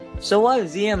So while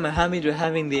Z and Mohammed were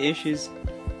having the issues,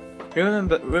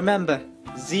 remember,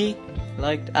 Z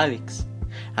liked Alex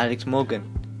Morgan,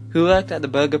 who worked at the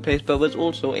burger place but was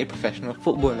also a professional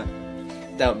footballer.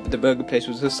 The burger place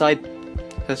was her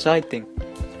side thing.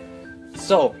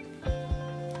 So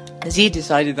Z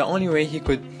decided the only way he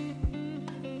could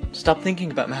stop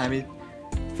thinking about Mohammed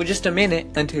for just a minute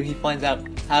until he finds out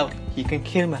how he can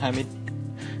kill Mohammed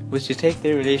was to take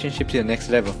their relationship to the next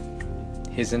level,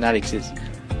 his and Alex's.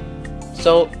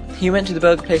 So he went to the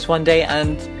burger place one day,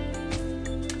 and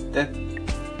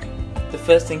the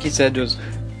first thing he said was,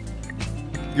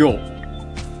 "Yo."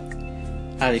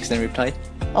 Alex then replied,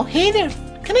 "Oh, hey there,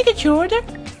 can I get your order?"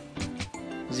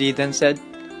 Z then said,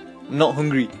 "I'm not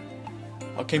hungry,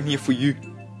 I came here for you."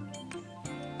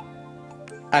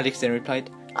 Alex then replied,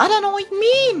 "I don't know what you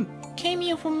mean, came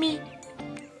here for me.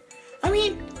 I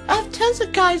mean, I have tons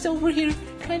of guys over here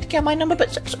trying to get my number,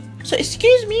 but so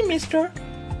excuse me, mister,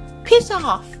 piss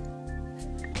off."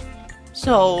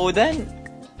 So then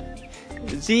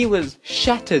Z was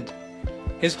shattered.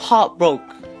 His heart broke.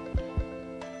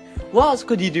 What else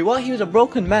could he do? Well, he was a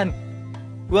broken man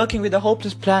working with a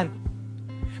hopeless plan.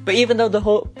 But even though the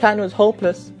whole plan was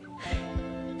hopeless,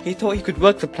 he thought he could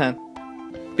work the plan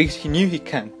because he knew he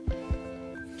can.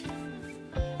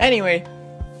 Anyway,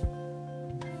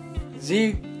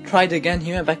 Z tried again.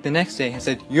 He went back the next day and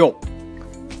said, "Yo."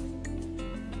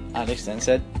 Alex then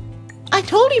said, "I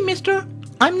told you, mister,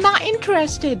 I'm not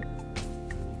interested."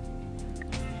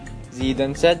 Z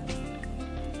then said,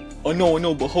 "Oh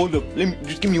no, but hold up,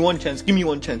 just give me one chance,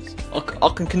 I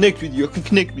can connect with you,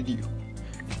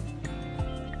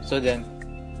 So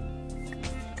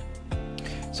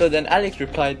then Alex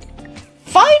replied,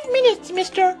 5 minutes,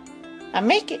 mister, and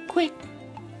make it quick."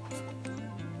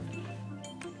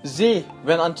 Z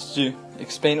went on to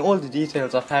explain all the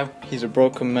details of how he's a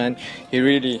broken man, he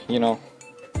really,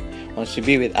 wants to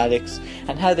be with Alex,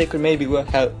 and how they could maybe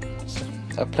work out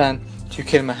a plan to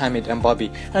kill Mohammed and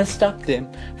Bobby and stop them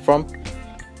from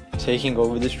taking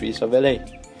over the streets of LA.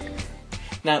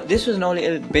 Now, this was no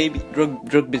little baby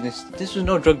drug business. This was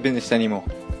no drug business anymore.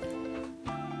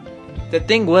 The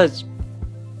thing was,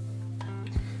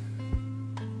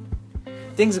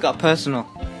 things got personal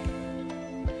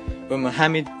when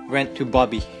Mohammed went to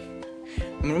Bobby.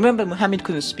 Remember, Mohammed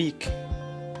couldn't speak,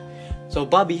 so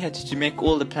Bobby had to make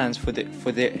all the plans for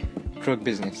their drug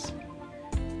business.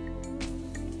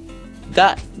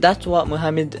 That's what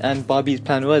Mohammed and Bobby's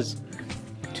plan was,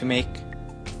 to make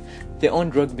their own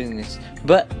drug business.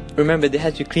 But remember, they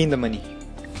had to clean the money.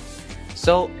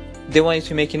 So they wanted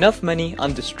to make enough money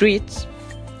on the streets,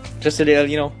 just a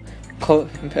little,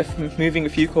 moving a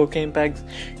few cocaine bags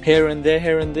here and there,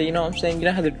 you know what I'm saying? You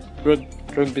know how the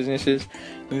drug businesses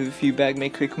move a few bags,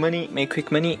 make quick money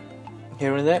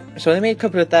here and there. So they made a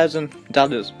couple of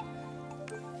 $1,000,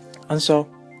 and so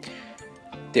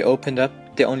they opened up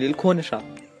their own little corner shop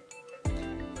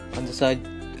on the side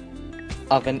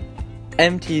of an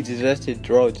empty, deserted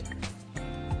road.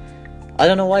 I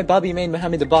don't know why Bobby made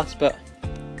Mohammed the boss, but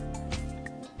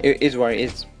it is what it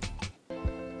is.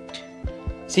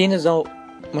 Seeing as though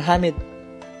Mohammed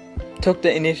took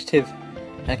the initiative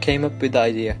and came up with the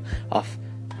idea of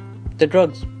the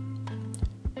drugs.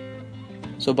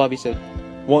 So Bobby said,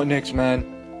 "What next, man?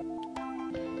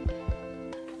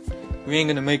 We ain't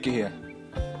gonna make it here.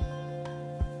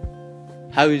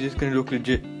 How is this gonna look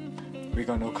legit? We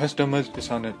got no customers, it's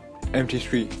on an empty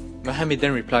street." Mohammed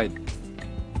then replied,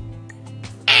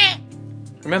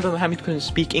 remember, Mohammed couldn't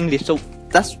speak English, so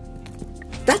that's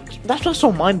what's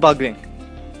so mind-boggling.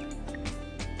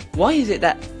 Why is it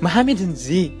that Mohammed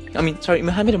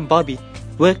and Bobby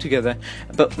work together,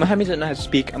 but Mohammed doesn't know how to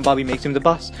speak and Bobby makes him the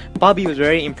boss? Bobby was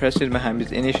very impressed with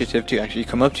Mohammed's initiative to actually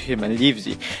come up to him and leave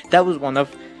Z. That was one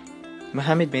of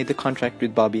Mohammed made the contract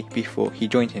with Bobby before he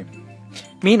joined him.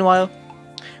 Meanwhile,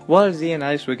 while Z and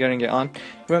Alex were getting it on,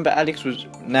 remember, Alex was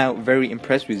now very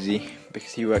impressed with Z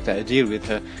because he worked out a deal with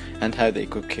her and how they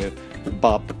could kill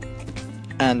Bob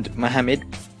and Mohammed,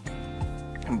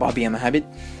 and Bobby and Mohammed.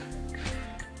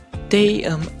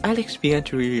 Alex began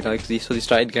to really like Z, so they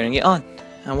started getting it on.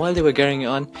 And while they were getting it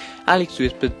on, Alex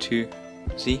whispered to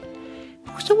Z,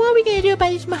 "So what are we gonna do about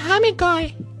this Mohammed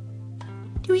guy?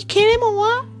 Do we kill him or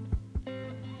what?"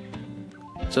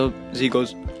 So Z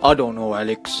goes, "I don't know,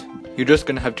 Alex. You're just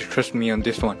gonna have to trust me on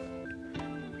this one.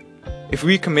 If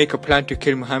we can make a plan to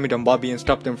kill Mohammed and Bobby and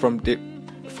stop them from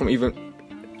even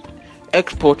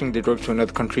exporting the drugs to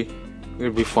another country,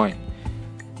 we'll be fine."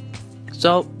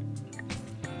 So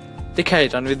they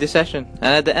carried on with the session,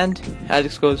 and at the end,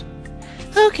 Alex goes,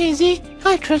 "Okay, Z,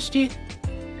 I trust you.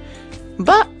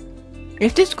 But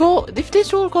if this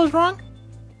all goes wrong,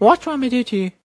 what do you want me to do to you?"